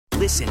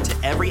Listen to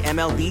every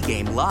MLB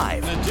game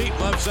live. In the deep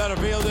left center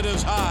field, it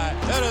is high,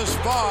 it is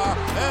far,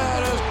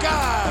 it is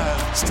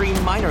gone.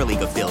 Stream minor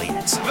league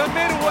affiliates. The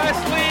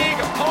Midwest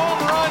League home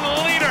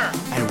run leader.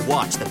 And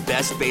watch the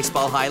best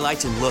baseball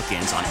highlights and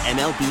look-ins on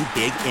MLB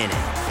Big Inning.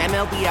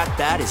 MLB At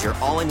Bat is your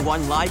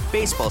all-in-one live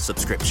baseball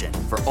subscription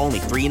for only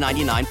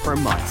 $3.99 per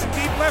month.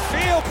 Deep left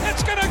field,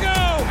 it's gonna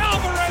go.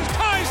 Alvarez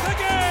ties the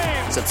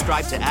game.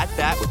 Subscribe to At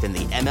Bat within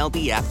the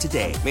MLB app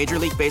today. Major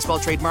League Baseball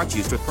trademarks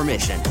used with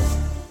permission.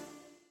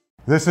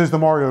 This is the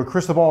Mario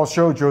Cristobal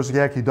Show. Joe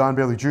Zagacki, Don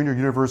Bailey Jr.,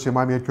 University of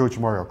Miami head coach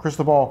Mario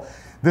Cristobal.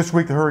 This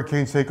week, the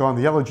Hurricanes take on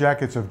the Yellow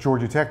Jackets of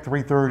Georgia Tech,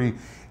 3:30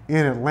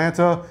 in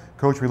Atlanta.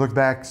 Coach, we look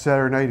back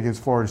Saturday night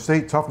against Florida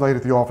State. Tough night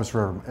at the office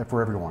for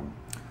everyone.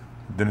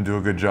 Didn't do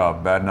a good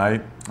job. Bad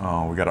night.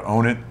 We got to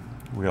own it.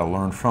 We got to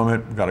learn from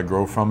it. We got to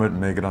grow from it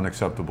and make it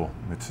unacceptable.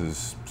 It's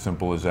as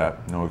simple as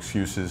that. No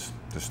excuses.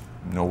 Just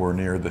nowhere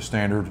near the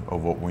standard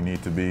of what we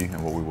need to be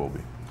and what we will be.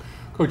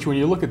 Coach, when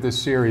you look at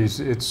this series,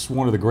 it's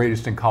one of the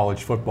greatest in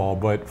college football,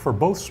 but for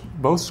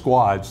both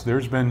squads,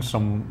 there's been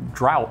some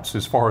droughts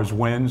as far as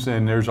wins,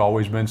 and there's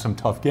always been some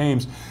tough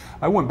games.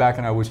 I went back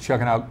and I was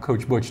checking out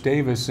Coach Butch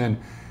Davis, and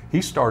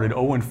he started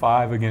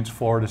 0-5 against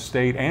Florida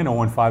State and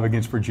 0-5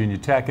 against Virginia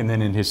Tech, and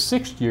then in his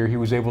sixth year, he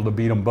was able to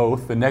beat them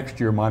both. The next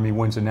year, Miami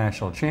wins a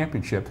national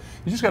championship.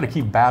 You just got to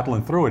keep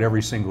battling through it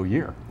every single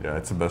year. Yeah,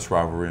 it's the best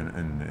rivalry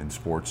in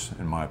sports,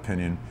 in my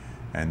opinion.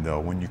 And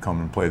when you come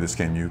and play this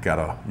game, you've got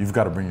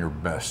to bring your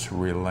best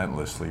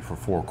relentlessly for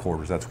 4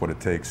 quarters. That's what it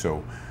takes.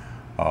 So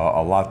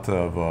a lot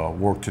of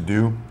work to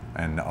do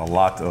and a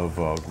lot of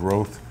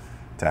growth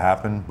to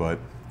happen. But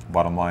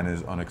bottom line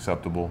is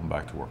unacceptable.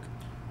 Back to work.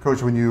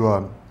 Coach, when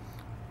you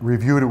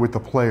reviewed it with the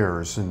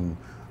players and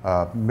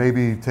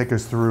maybe take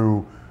us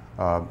through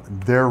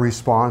their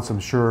response,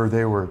 I'm sure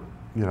they were,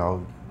 a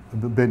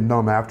bit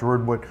numb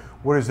afterward.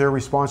 What is their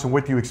response, and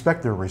what do you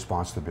expect their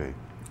response to be?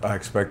 I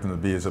expect them to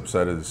be as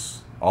upset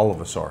as all of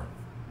us are.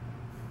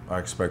 I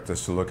expect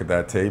us to look at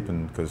that tape,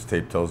 and because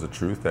tape tells the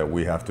truth, that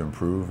we have to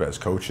improve as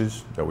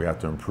coaches, that we have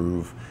to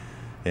improve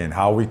in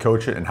how we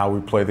coach it and how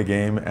we play the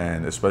game,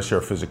 and especially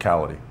our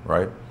physicality,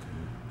 right?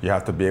 You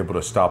have to be able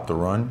to stop the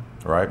run,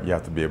 right? You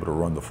have to be able to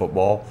run the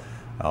football.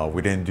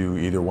 We didn't do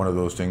either one of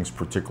those things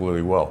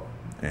particularly well.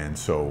 And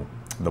so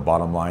the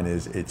bottom line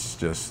is it's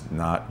just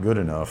not good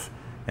enough,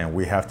 and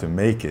we have to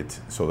make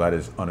it so that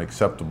is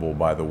unacceptable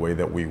by the way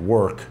that we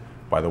work,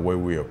 by the way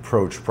we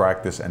approach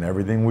practice and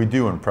everything we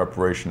do in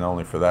preparation, not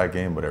only for that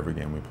game, but every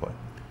game we play.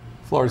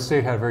 Florida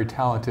State had a very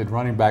talented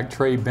running back.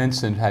 Trey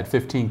Benson had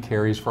 15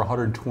 carries for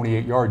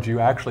 128 yards. You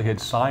actually had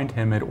signed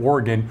him at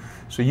Oregon,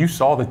 so you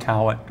saw the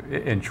talent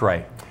in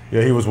Trey.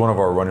 Yeah, he was one of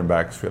our running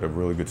backs. We had a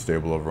really good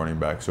stable of running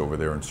backs over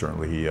there, and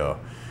certainly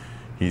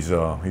he's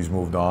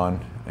moved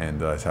on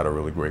and has had a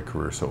really great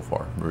career so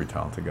far. Very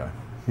talented guy.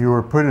 You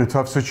were put in a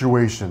tough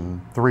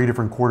situation. 3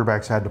 different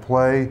quarterbacks had to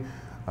play.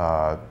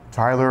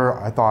 Tyler,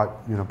 I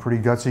thought,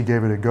 pretty gutsy,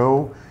 gave it a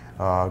go.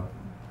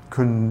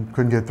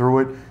 Couldn't get through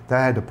it. That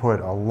had to put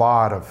a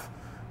lot of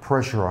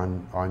pressure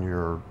on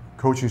your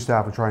coaching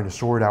staff and trying to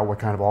sort out what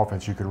kind of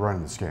offense you could run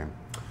in this game.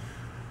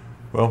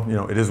 Well,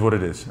 it is what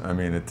it is. I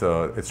mean, it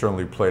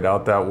certainly played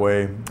out that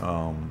way.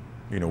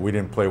 We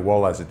didn't play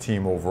well as a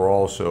team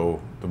overall, so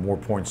the more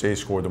points they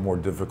scored, the more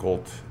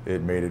difficult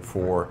it made it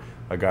for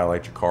a guy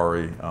like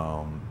Jakari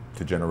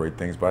to generate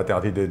things. But I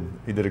thought he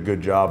did a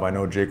good job. I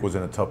know Jake was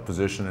in a tough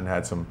position and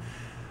had some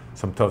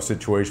tough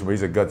situation, but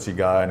he's a gutsy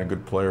guy and a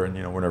good player, and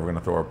we're never going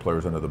to throw our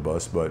players under the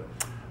bus. But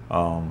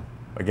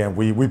again,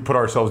 we put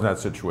ourselves in that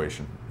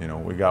situation.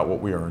 We got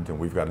what we earned, and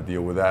we've got to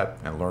deal with that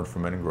and learn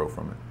from it and grow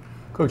from it.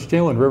 Coach,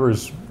 Jalen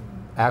Rivers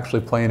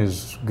actually playing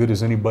as good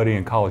as anybody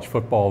in college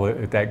football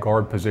at that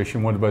guard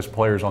position, one of the best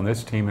players on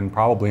this team and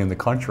probably in the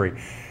country.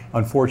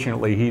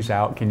 Unfortunately, he's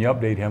out. Can you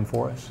update him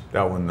for us?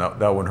 That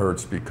one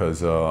hurts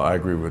because I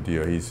agree with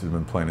you. He's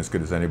been playing as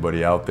good as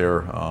anybody out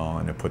there,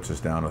 and it puts us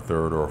down a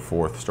 3rd or a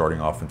 4th starting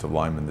offensive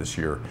lineman this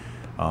year.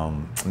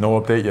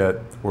 No update yet.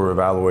 We're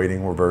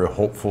evaluating. We're very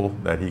hopeful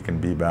that he can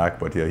be back,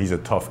 but yeah, he's a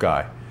tough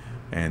guy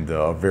and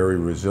a very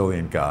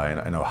resilient guy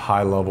and a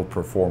high-level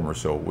performer,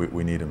 so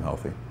we need him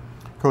healthy.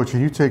 Coach,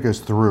 can you take us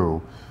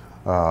through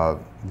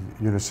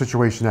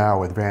situation now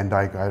with Van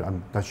Dyke?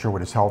 I'm not sure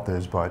what his health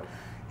is, but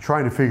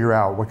trying to figure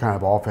out what kind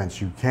of offense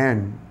you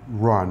can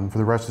run for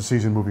the rest of the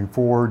season moving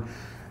forward.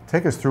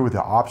 Take us through what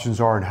the options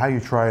are and how you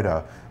try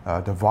to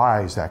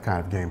devise that kind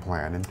of game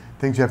plan and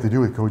things you have to do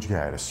with Coach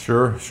Gaddis.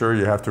 Sure.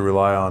 You have to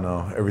rely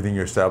on everything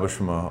you establish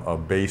from a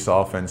base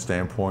offense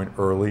standpoint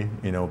early,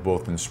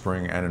 both in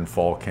spring and in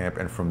fall camp,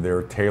 and from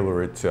there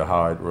tailor it to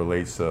how it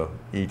relates to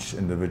each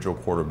individual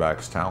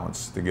quarterback's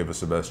talents to give us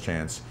the best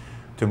chance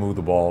to move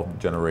the ball,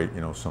 generate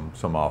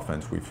some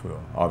offense. We've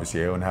obviously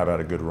have had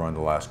a good run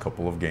the last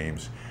couple of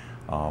games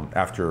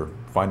after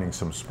finding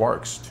some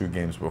sparks 2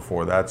 games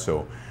before that.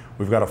 So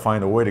we've got to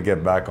find a way to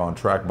get back on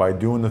track by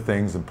doing the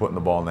things and putting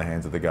the ball in the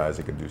hands of the guys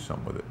that can do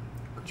something with it.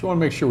 I want to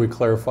make sure we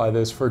clarify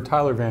this. For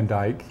Tyler Van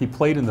Dyke, he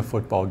played in the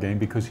football game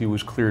because he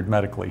was cleared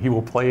medically. He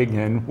will play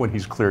again when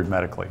he's cleared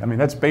medically. I mean,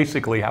 that's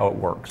basically how it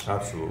works.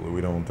 Absolutely.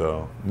 We don't.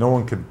 No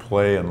one can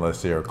play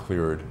unless they are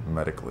cleared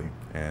medically,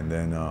 and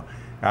then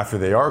after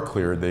they are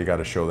cleared, they got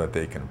to show that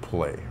they can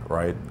play.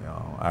 Right.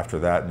 After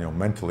that,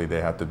 mentally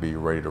they have to be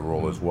ready to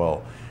roll as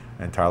well.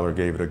 And Tyler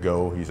gave it a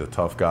go. He's a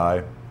tough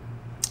guy.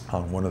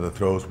 On one of the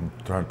throws,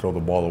 trying to throw the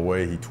ball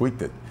away, he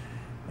tweaked it.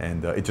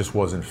 And it just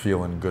wasn't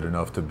feeling good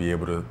enough to be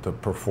able to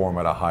perform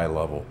at a high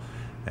level.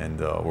 And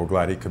we're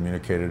glad he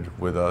communicated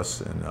with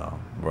us. And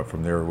but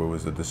from there,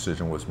 the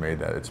decision was made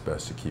that it's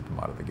best to keep him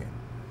out of the game.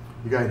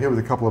 You got hit with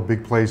a couple of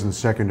big plays in the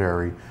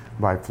secondary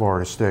by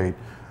Florida State.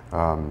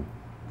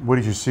 What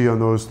did you see on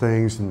those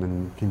things? And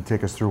then can you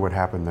take us through what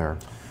happened there?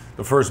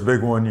 The first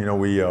big one,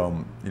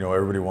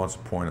 everybody wants to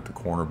point at the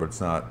corner, but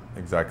it's not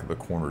exactly the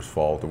corner's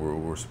fault.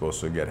 We're supposed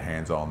to get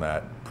hands on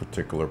that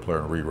particular player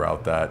and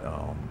reroute that,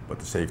 but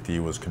the safety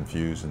was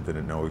confused and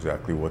didn't know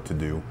exactly what to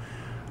do.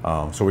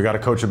 So we got to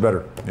coach it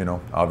better.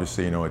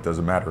 Obviously, it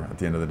doesn't matter. At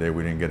the end of the day,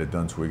 we didn't get it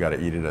done, so we got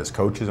to eat it as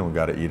coaches and we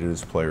got to eat it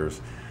as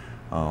players.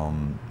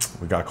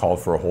 We got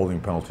called for a holding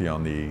penalty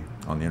on the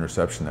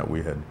interception that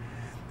we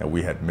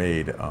had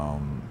made.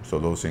 So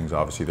those things,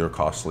 obviously, they're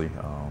costly.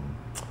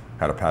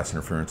 Had a pass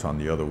interference on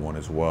the other one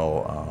as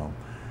well.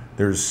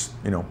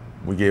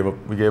 We gave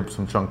up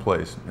some chunk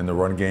plays in the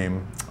run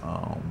game.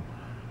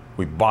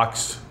 We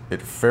boxed it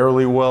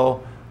fairly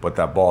well, but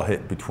that ball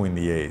hit between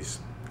the A's.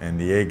 And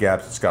the A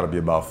gaps, it's got to be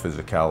about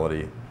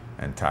physicality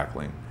and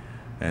tackling.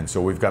 And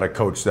so we've got to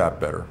coach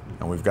that better.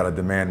 And we've got to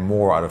demand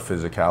more out of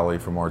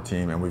physicality from our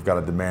team, and we've got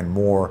to demand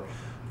more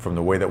from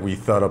the way that we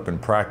thought up in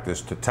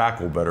practice to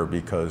tackle better,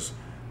 because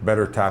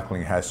better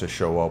tackling has to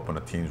show up when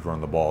a team's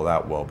run the ball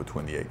that well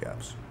between the A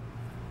gaps.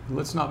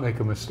 Let's not make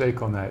a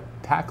mistake on that.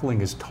 Tackling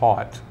is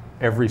taught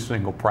every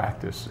single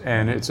practice,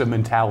 and it's a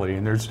mentality,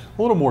 and there's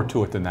a little more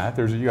to it than that.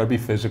 You got to be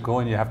physical,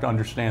 and you have to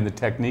understand the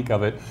technique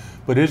of it,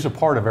 but it is a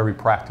part of every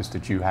practice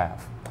that you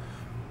have.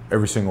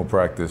 Every single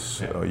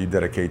practice, you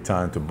dedicate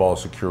time to ball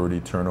security,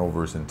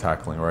 turnovers, and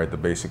tackling, right? The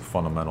basic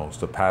fundamentals,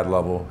 the pad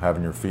level,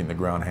 having your feet in the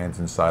ground, hands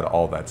inside,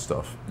 all that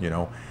stuff,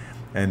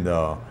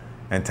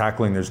 And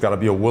tackling, there's got to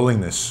be a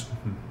willingness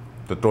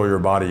to throw your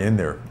body in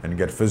there and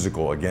get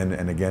physical again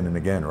and again and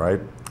again, right?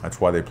 That's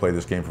why they play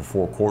this game for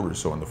 4 quarters.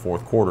 So in the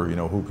fourth quarter,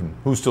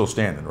 who's still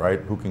standing, right?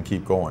 Who can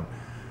keep going?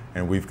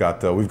 And we've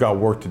got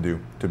work to do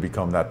to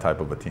become that type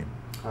of a team.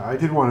 I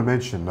did want to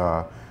mention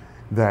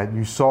that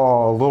you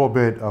saw a little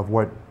bit of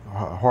what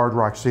Hard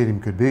Rock Stadium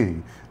could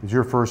be. It's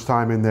your first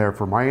time in there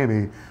for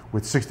Miami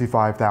with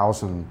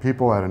 65,000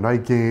 people at a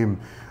night game.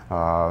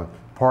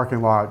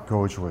 Parking lot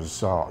coach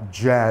was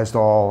jazzed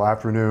all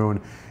afternoon,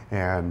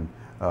 and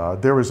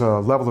there was a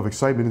level of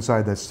excitement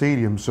inside that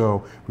stadium.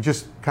 So we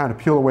just kind of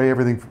peel away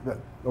everything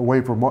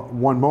away from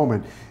one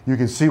moment. You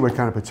can see what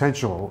kind of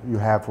potential you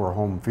have for a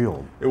home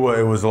field. It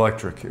was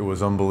electric. It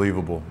was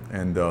unbelievable.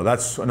 And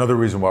that's another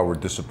reason why we're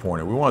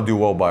disappointed. We want to do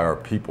well by our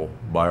people,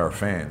 by our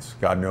fans.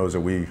 God knows that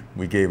we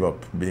gave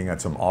up being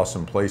at some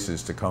awesome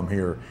places to come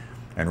here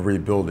and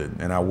rebuild it.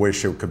 And I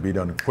wish it could be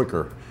done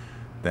quicker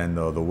than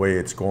the way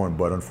it's going.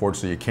 But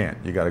unfortunately, you can't.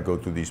 You got to go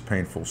through these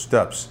painful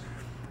steps.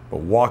 But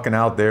walking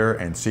out there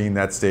and seeing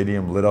that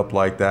stadium lit up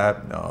like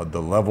that,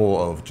 the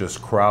level of just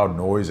crowd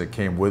noise that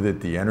came with it,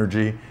 the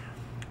energy,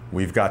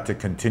 we've got to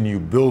continue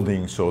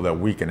building so that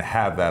we can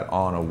have that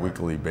on a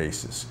weekly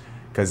basis.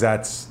 Because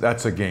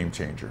that's a game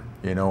changer,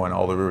 and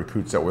all the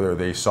recruits that were there,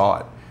 they saw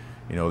it.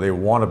 They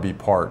want to be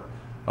part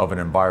of an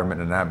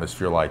environment and an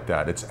atmosphere like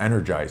that. It's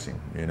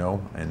energizing,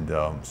 and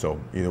so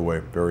either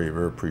way, very,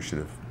 very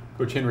appreciative.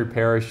 Coach Henry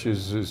Parrish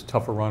is as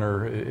tough a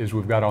runner as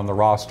we've got on the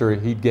roster.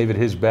 He gave it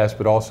his best,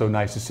 but also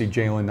nice to see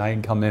Jalen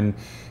Knight come in,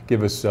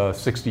 give us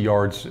 60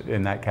 yards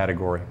in that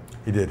category.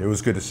 He did. It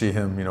was good to see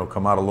him,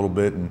 come out a little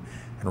bit and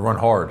run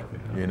hard,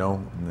 And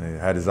he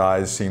had his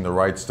eyes seeing the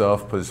right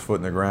stuff, put his foot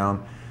in the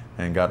ground,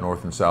 and got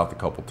north and south a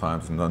couple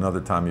times. And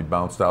another time he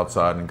bounced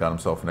outside and got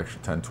himself an extra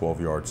 10,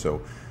 12 yards.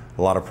 So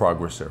a lot of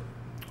progress there.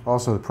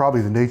 Also,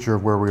 probably the nature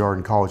of where we are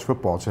in college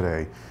football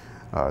today.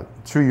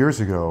 2 years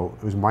ago,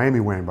 it was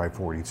Miami winning by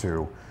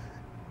 42.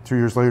 2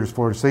 years later, it's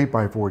Florida State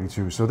by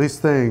 42. So this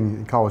thing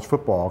in college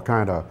football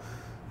kind of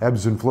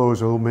ebbs and flows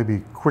a little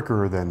maybe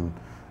quicker than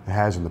it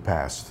has in the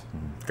past.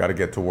 Got to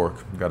get to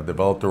work. Got to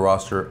develop the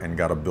roster and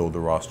got to build the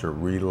roster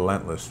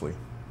relentlessly.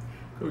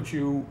 Coach,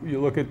 you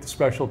look at the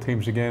special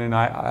teams again, and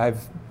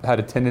I've had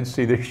a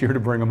tendency this year to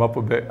bring them up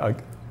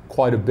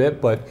quite a bit,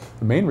 but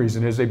the main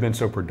reason is they've been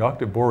so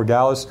productive.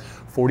 Borregales,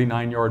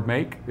 49-yard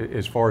make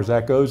as far as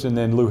that goes, and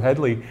then Lou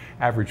Headley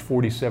averaged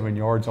 47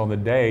 yards on the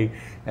day,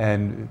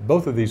 and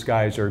both of these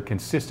guys are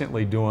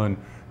consistently doing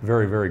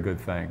very, very good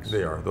things.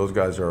 They are. Those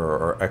guys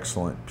are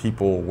excellent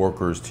people,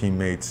 workers,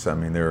 teammates. I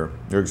mean, they're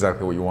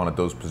exactly what you want at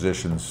those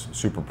positions.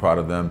 Super proud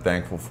of them,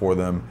 thankful for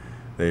them.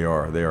 They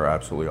are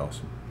absolutely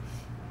awesome.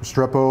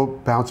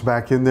 Restrepo bounced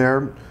back in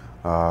there,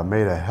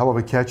 made a hell of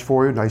a catch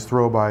for you. Nice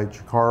throw by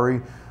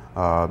Jakari.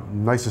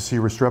 Nice to see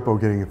Restrepo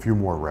getting a few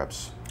more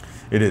reps.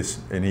 It is,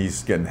 and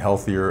he's getting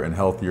healthier and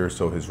healthier,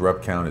 so his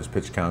rep count, his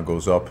pitch count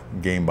goes up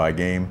game by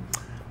game.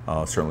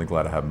 Certainly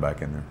glad to have him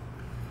back in there.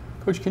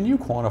 Coach, can you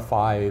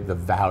quantify the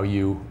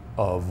value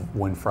of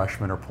when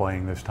freshmen are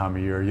playing this time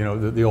of year? You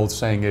know, the old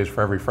saying is,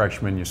 for every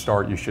freshman you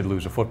start, you should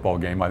lose a football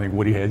game. I think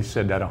Woody Hayes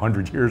said that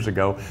 100 years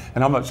ago,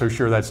 and I'm not so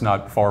sure that's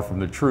not far from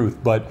the truth,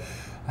 but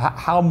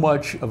how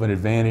much of an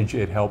advantage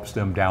it helps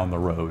them down the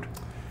road?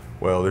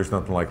 Well, there's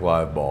nothing like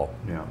live ball.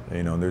 Yeah.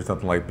 You know, there's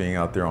nothing like being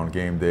out there on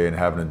game day and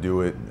having to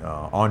do it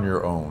on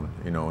your own.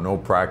 You know, no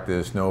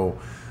practice, no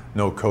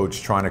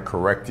coach trying to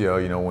correct you,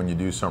 you know, when you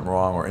do something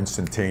wrong, or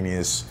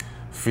instantaneous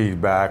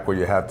feedback where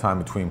you have time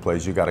between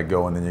plays. You got to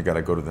go and then you got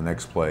to go to the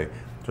next play.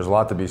 There's a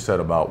lot to be said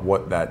about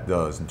what that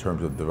does in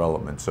terms of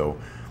development. So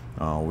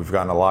we've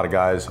gotten a lot of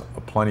guys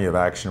plenty of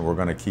action. We're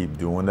going to keep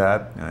doing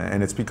that,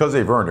 and it's because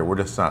they've earned it. We're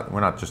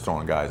not just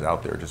throwing guys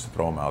out there just to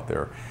throw them out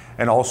there.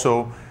 And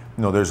also,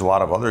 you know, there's a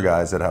lot of other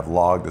guys that have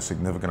logged a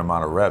significant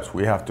amount of reps.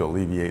 We have to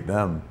alleviate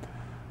them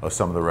of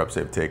some of the reps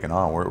they've taken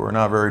on. We're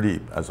not very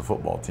deep as a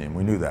football team.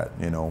 We knew that.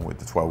 You know,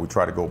 that's why we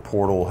try to go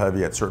portal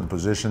heavy at certain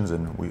positions,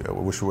 and we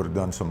wish we would have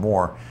done some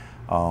more.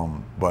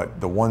 But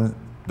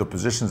the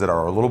positions that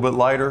are a little bit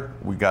lighter,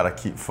 we got to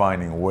keep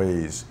finding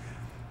ways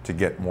to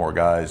get more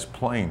guys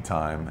playing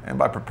time, and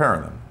by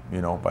preparing them, you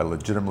know, by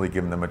legitimately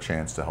giving them a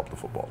chance to help the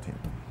football team.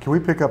 Can we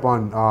pick up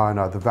on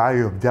the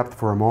value of depth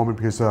for a moment?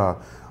 Because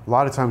a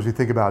lot of times we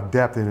think about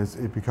depth and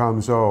it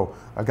becomes, a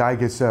guy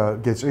gets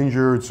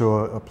injured, so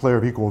a player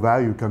of equal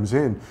value comes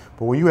in.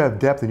 But when you have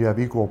depth and you have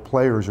equal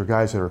players or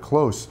guys that are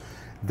close,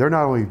 they're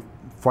not only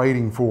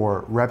fighting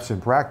for reps in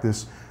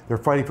practice, they're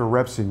fighting for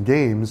reps in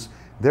games.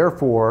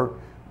 Therefore,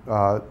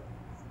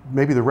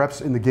 maybe the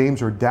reps in the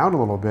games are down a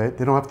little bit.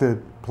 They don't have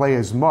to play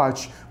as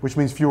much, which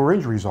means fewer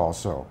injuries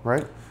also,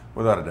 right?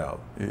 Without a doubt.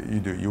 You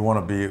do. You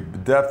want to be,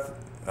 depth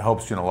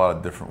helps you in a lot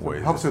of different ways.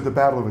 It helps with the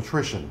battle of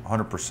attrition.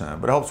 100%,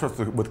 but it helps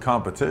with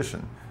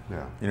competition.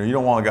 Yeah. You know, you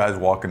don't want guys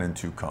walking in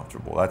too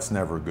comfortable. That's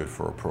never good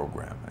for a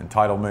program.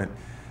 Entitlement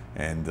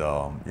and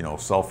you know,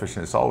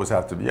 selfishness you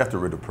have to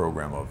rid the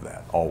program of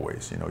that,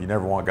 always. You know, you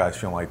never want guys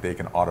feeling like they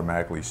can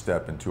automatically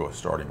step into a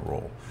starting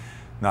role.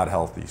 Not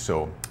healthy.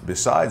 So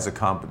besides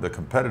the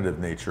competitive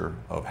nature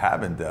of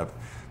having depth,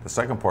 the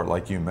second part,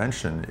 like you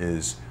mentioned,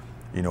 is,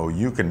 you know,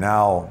 you can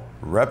now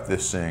rep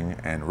this thing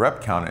and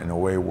rep count it in a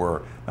way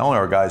where not only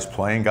are guys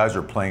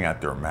are playing at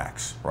their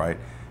max, right?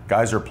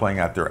 Guys are playing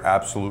at their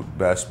absolute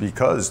best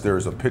because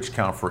there's a pitch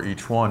count for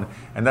each one,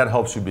 and that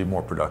helps you be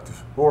more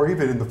productive. Or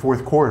even in the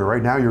fourth quarter,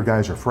 right now your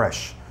guys are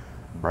fresh,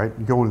 right?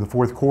 You go into the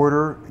fourth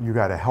quarter, you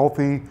got a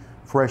healthy,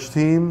 fresh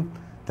team.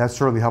 That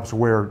certainly helps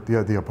wear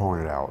the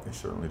opponent out. It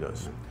certainly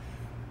does.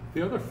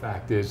 The other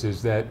fact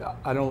is that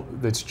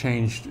that's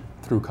changed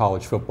through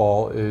college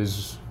football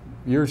is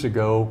years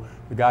ago,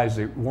 the guys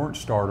that weren't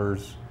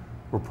starters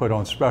were put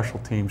on special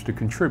teams to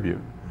contribute.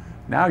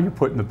 Now you're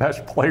putting the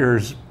best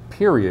players,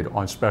 period,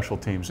 on special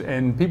teams.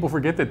 And people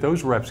forget that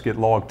those reps get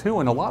logged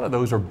too, and a lot of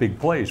those are big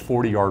plays,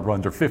 40-yard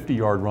runs or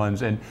 50-yard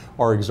runs, and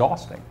are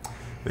exhausting.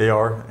 They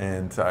are,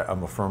 and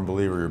I'm a firm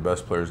believer your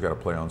best players got to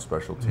play on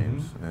special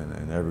teams. Mm-hmm.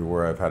 And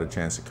everywhere I've had a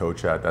chance to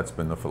coach at, that's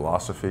been the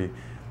philosophy.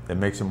 It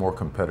makes it more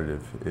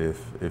competitive.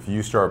 If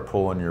you start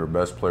pulling your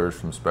best players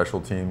from special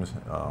teams,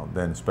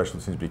 then special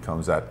teams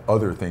becomes that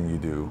other thing you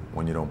do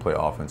when you don't play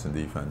offense and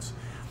defense.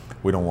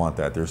 We don't want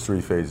that. There's 3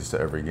 phases to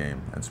every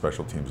game, and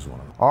special teams is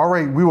one of them. All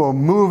right, we will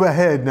move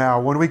ahead now.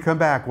 When we come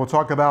back, we'll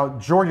talk about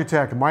Georgia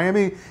Tech,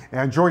 Miami,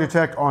 and Georgia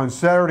Tech on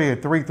Saturday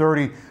at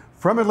 3:30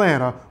 from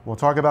Atlanta. We'll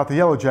talk about the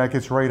Yellow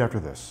Jackets right after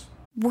this.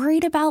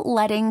 Worried about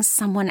letting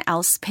someone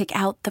else pick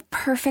out the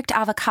perfect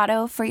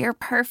avocado for your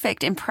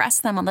perfect impress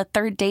them on the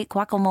third date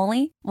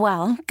guacamole?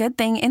 Well, good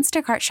thing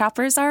Instacart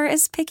shoppers are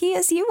as picky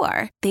as you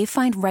are. They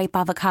find ripe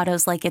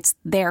avocados like it's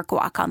their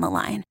guac on the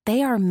line.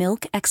 They are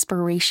milk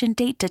expiration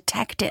date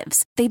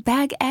detectives. They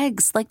bag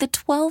eggs like the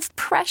 12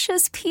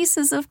 precious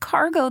pieces of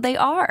cargo they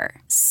are.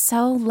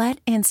 So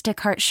let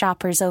Instacart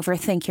shoppers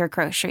overthink your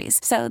groceries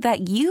so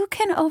that you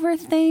can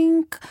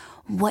overthink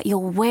what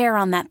you'll wear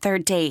on that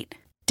third date.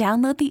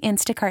 Download the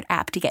Instacart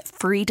app to get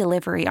free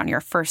delivery on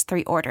your first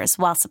 3 orders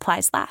while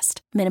supplies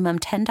last. Minimum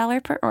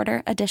 $10 per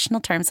order.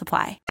 Additional terms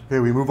apply. Okay,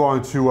 we move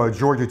on to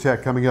Georgia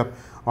Tech coming up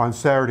on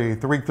Saturday,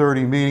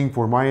 3:30 meeting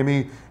for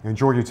Miami and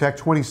Georgia Tech,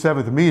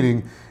 27th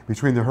meeting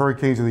between the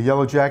Hurricanes and the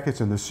Yellow Jackets,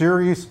 and the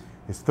series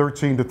is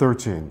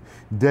 13-13.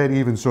 Dead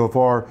even so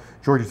far.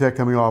 Georgia Tech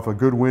coming off a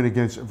good win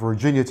against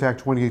Virginia Tech,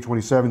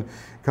 28-27.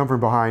 Come from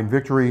behind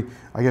victory.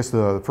 I guess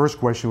the first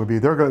question would be,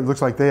 it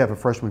looks like they have a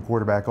freshman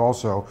quarterback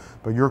also,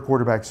 but your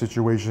quarterback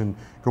situation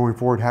going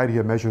forward, how do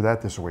you measure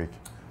that this week?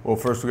 Well,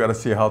 first we got to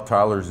see how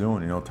Tyler's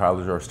doing. You know,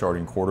 Tyler's our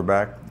starting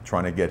quarterback,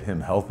 trying to get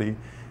him healthy,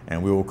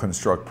 and we will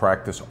construct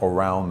practice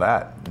around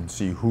that and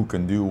see who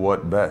can do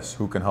what best,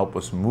 who can help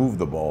us move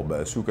the ball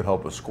best, who can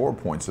help us score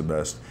points the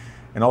best,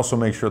 and also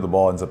make sure the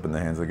ball ends up in the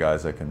hands of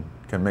guys that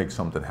can make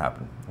something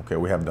happen. Okay,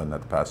 we haven't done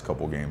that the past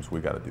couple games. We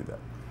got to do that.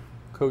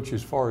 Coach,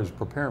 as far as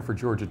preparing for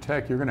Georgia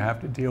Tech, you're going to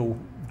have to deal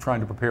trying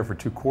to prepare for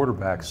 2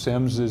 quarterbacks.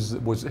 Sims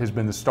has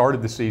been the start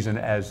of the season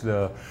as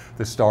the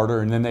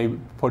starter, and then they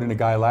put in a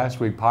guy last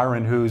week,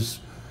 Pyron, who's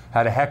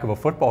had a heck of a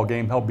football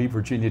game, helped beat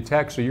Virginia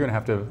Tech. So you're going to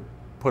have to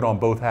put on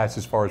both hats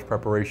as far as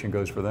preparation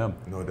goes for them.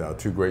 No doubt,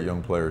 2 great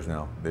young players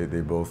now. They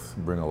both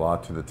bring a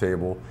lot to the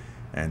table,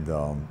 and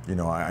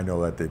I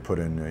know that they put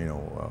in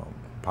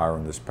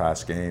Pyron this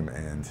past game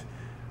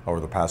or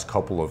the past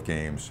couple of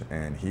games,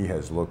 and he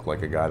has looked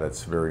like a guy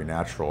that's very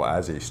natural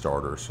as a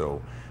starter.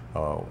 So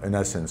in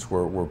essence,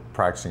 we're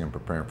practicing and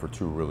preparing for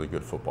 2 really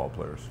good football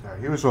players.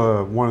 He was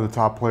one of the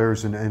top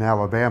players in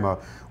Alabama.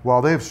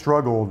 While they've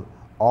struggled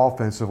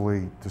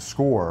offensively to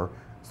score,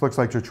 it looks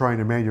like they're trying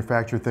to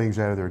manufacture things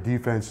out of their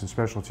defense and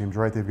special teams,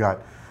 right? They've got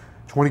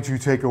 22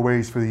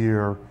 takeaways for the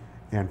year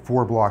and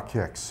 4 block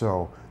kicks.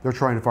 So they're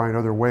trying to find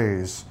other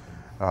ways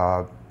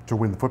to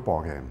win the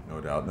football game. No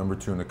doubt. Number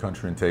 2 in the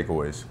country in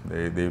takeaways.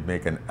 They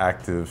make an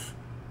active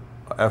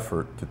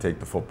effort to take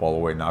the football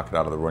away, knock it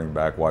out of the running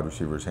back, wide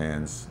receiver's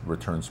hands,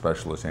 return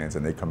specialist hands,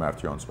 and they come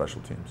after you on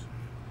special teams.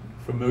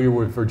 Familiar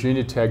with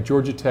Virginia Tech.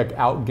 Georgia Tech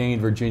outgained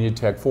Virginia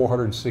Tech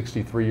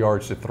 463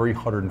 yards to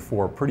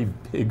 304. Pretty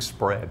big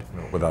spread.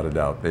 Without a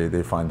doubt.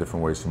 They find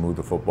different ways to move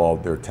the football.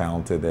 They're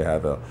talented. They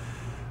have a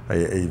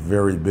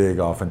very big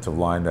offensive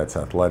line that's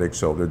athletic,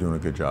 so they're doing a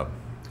good job.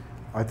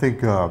 I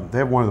think they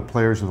have one of the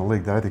players in the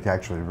league that I think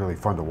actually really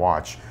fun to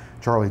watch.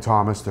 Charlie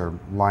Thomas, their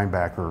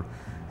linebacker,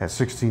 has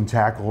 16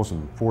 tackles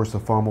and forced a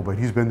fumble, but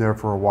he's been there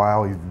for a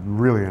while. He's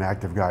really an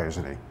active guy,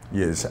 isn't he?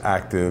 He is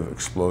active,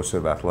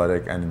 explosive,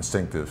 athletic, and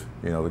instinctive.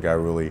 The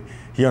guy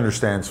he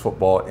understands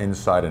football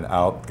inside and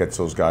out, gets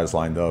those guys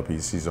lined up.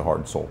 He's a heart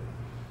and soul.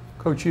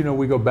 Coach,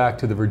 we go back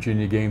to the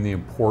Virginia game, the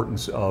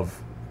importance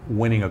of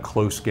winning a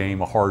close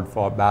game, a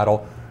hard-fought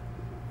battle.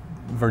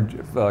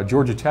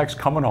 Georgia Tech's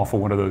coming off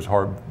of one of those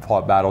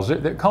hard-fought battles.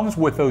 It comes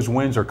with those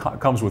wins or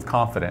comes with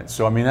confidence.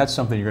 So, that's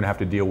something you're going to have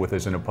to deal with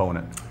as an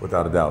opponent.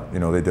 Without a doubt.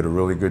 They did a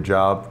really good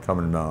job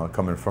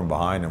coming from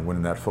behind and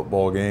winning that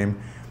football game.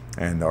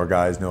 And our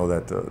guys know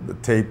that the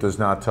tape does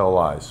not tell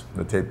lies.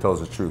 The tape tells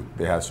the truth.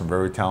 They have some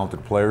very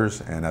talented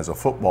players, and as a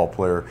football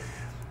player,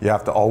 you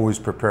have to always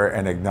prepare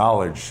and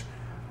acknowledge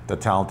the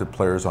talented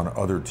players on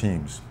other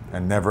teams,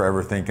 and never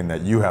ever thinking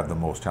that you have the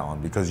most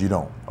talent, because you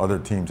don't. Other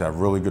teams have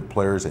really good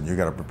players, and you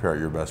got to prepare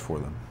your best for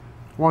them.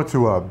 I wanted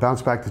to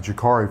bounce back to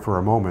Ja'Carri for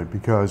a moment,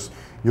 because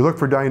you look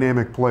for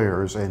dynamic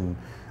players, and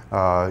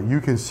you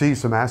can see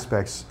some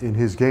aspects in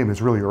his game that's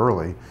really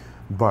early,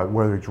 but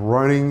whether it's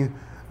running,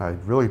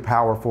 really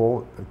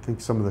powerful. I think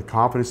some of the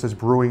confidence that's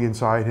brewing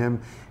inside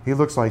him. He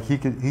looks like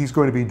he's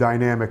going to be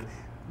dynamic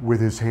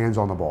with his hands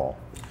on the ball.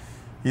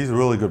 He's a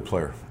really good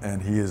player,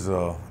 and he is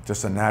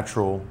just a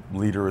natural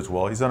leader as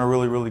well. He's done a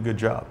really, really good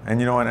job. And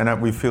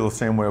we feel the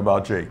same way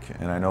about Jake.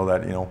 And I know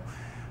that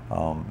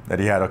that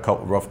he had a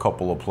rough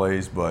couple of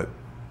plays, but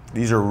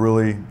these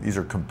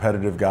are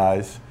competitive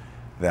guys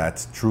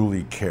that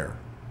truly care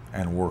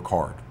and work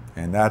hard,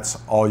 and that's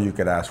all you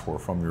could ask for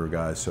from your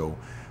guys. So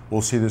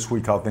we'll see this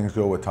week how things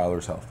go with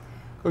Tyler's health.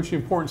 Coach, the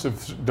importance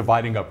of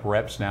dividing up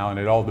reps now, and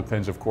it all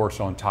depends, of course,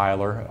 on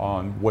Tyler,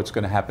 on what's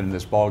going to happen in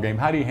this ball game.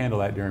 How do you handle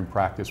that during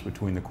practice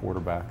between the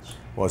quarterbacks?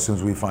 Well, as soon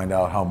as we find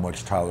out how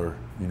much Tyler,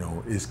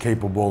 is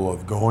capable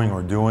of going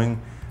or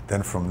doing,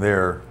 then from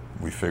there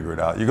we figure it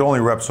out. You can only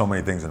rep so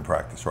many things in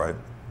practice, right?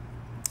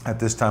 At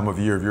this time of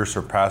year, if you're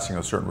surpassing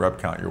a certain rep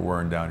count, you're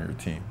wearing down your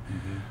team.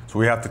 Mm-hmm. So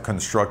we have to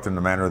construct in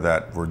the manner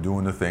that we're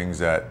doing the things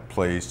that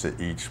plays to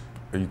each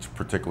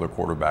particular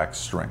quarterback's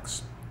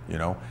strengths,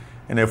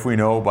 And if we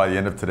know by the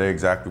end of today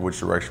exactly which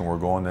direction we're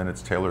going, then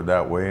it's tailored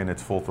that way and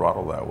it's full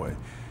throttle that way.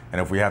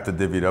 And if we have to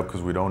divvy it up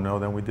because we don't know,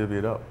 then we divvy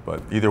it up.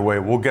 But either way,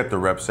 we'll get the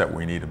reps that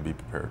we need and be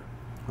prepared.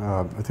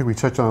 I think we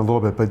touched on it a little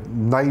bit, but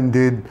Knighton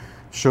did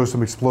show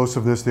some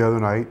explosiveness the other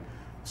night.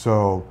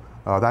 So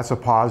that's a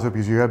positive,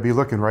 because you got to be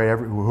looking, right?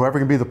 Whoever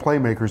can be the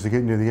playmakers to get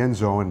into the end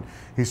zone. And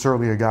he's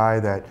certainly a guy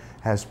that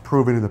has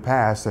proven in the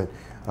past that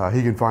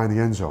he can find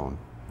the end zone.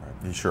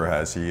 Right. He sure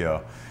has.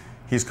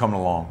 He's coming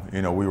along.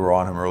 We were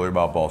on him earlier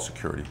about ball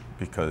security,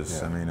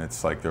 because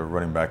it's like the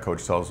running back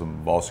coach tells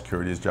him ball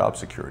security is job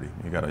security.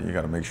 You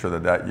gotta make sure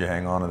that you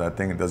hang on to that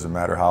thing. It doesn't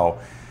matter how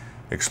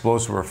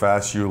explosive or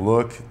fast you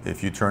look.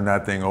 If you turn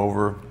that thing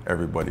over,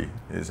 everybody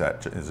is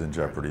in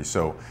jeopardy.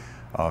 So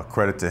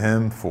credit to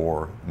him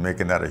for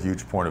making that a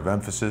huge point of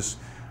emphasis.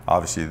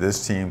 Obviously,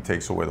 this team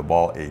takes away the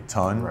ball a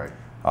ton. Right.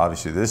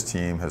 Obviously, this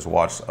team has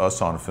watched us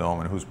on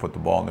film and who's put the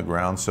ball on the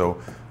ground. So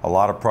a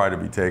lot of pride to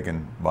be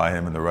taken by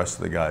him and the rest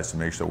of the guys to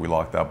make sure we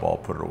lock that ball,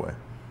 put it away.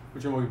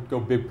 Would you go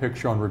big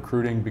picture on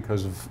recruiting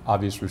because of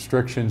obvious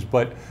restrictions?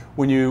 But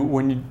when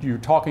you're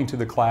talking to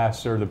the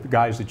class or the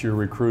guys that you're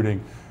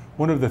recruiting,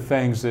 one of the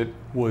things that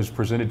was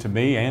presented to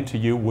me and to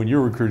you when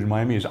you're recruiting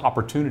Miami is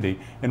opportunity.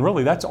 And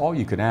really, that's all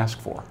you can ask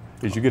for,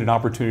 is you get an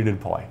opportunity to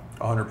play.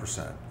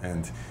 100%.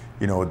 And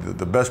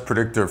the best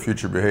predictor of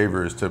future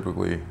behavior is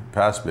typically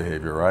past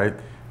behavior, right?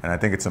 And I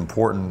think it's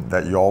important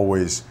that you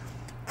always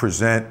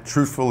present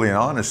truthfully and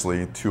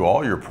honestly to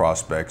all your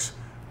prospects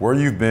where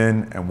you've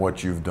been and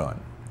what you've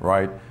done,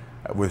 right?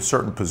 with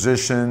certain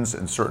positions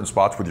and certain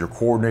spots with your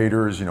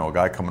coordinators, you know, a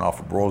guy coming off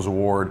a Broyles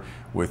Award,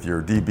 with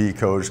your DB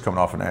coach coming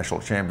off a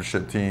national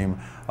championship team,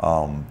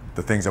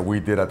 the things that we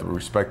did at the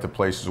respective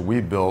places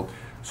we built,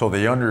 so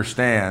they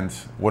understand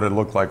what it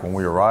looked like when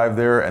we arrived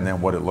there and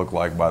then what it looked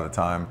like by the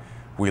time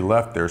we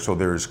left there. So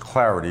there's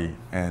clarity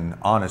and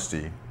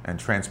honesty and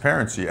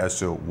transparency as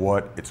to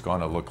what it's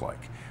going to look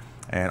like.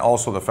 And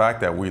also the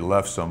fact that we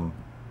left some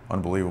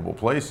unbelievable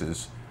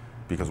places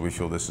because we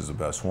feel this is the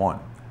best one,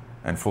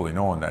 and fully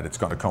knowing that it's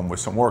going to come with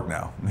some work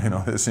now. You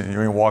know,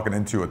 you ain't walking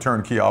into a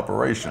turnkey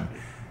operation.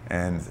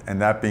 And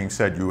that being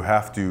said, you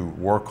have to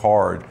work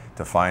hard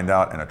to find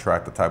out and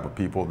attract the type of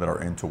people that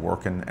are into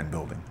working and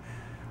building,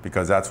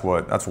 because that's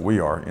what we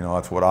are. You know,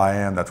 that's what I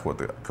am. That's what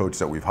the coaches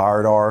that we've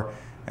hired are,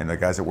 and the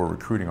guys that we're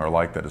recruiting are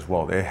like that as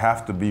well. They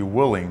have to be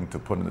willing to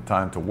put in the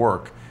time to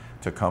work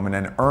to come in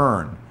and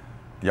earn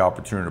the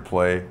opportunity to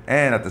play,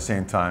 and at the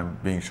same time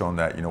being shown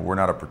that, you know, we're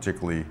not a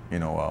particularly, you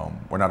know,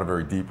 we're not a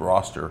very deep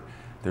roster.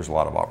 There's a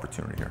lot of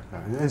opportunity here.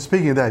 And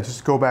speaking of that,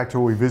 just go back to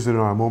what we visited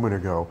on a moment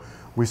ago.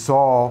 We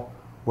saw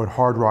what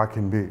Hard Rock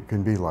can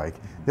be like.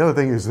 The other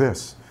thing is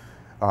this: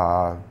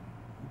 from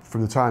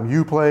the time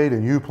you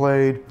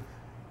played,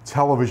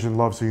 television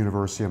loves the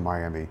University of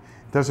Miami. It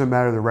doesn't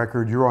matter the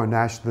record. You're on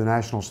the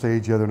national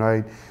stage the other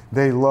night.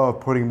 They love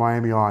putting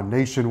Miami on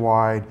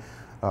nationwide,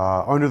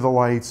 under the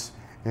lights,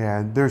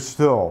 and it's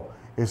still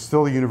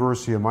the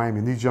University of Miami.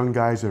 And these young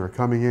guys that are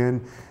coming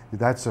in,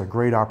 that's a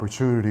great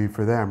opportunity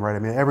for them, right? I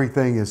mean,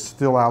 everything is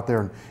still out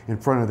there in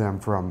front of them,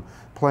 from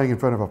playing in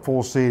front of a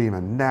full stadium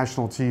and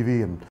national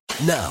TV. And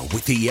now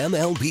with the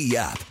MLB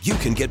app, you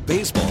can get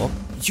baseball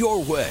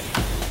your way.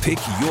 Pick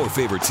your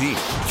favorite team,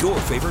 your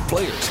favorite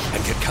players,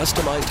 and get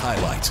customized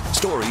highlights,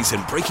 stories,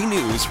 and breaking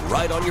news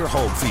right on your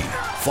home feed.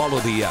 Follow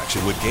the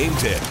action with Game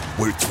 10,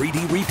 where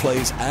 3D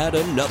replays add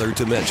another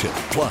dimension.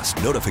 Plus,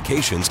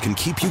 notifications can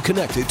keep you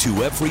connected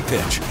to every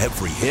pitch,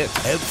 every hit,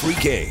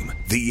 every game.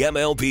 The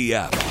MLB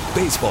app.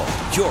 Baseball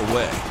your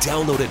way.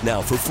 Download it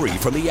now for free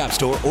from the App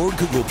Store or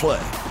Google Play.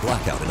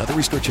 Blackout and other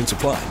restrictions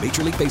apply.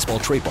 Major League Baseball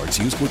trademarks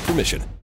used with permission.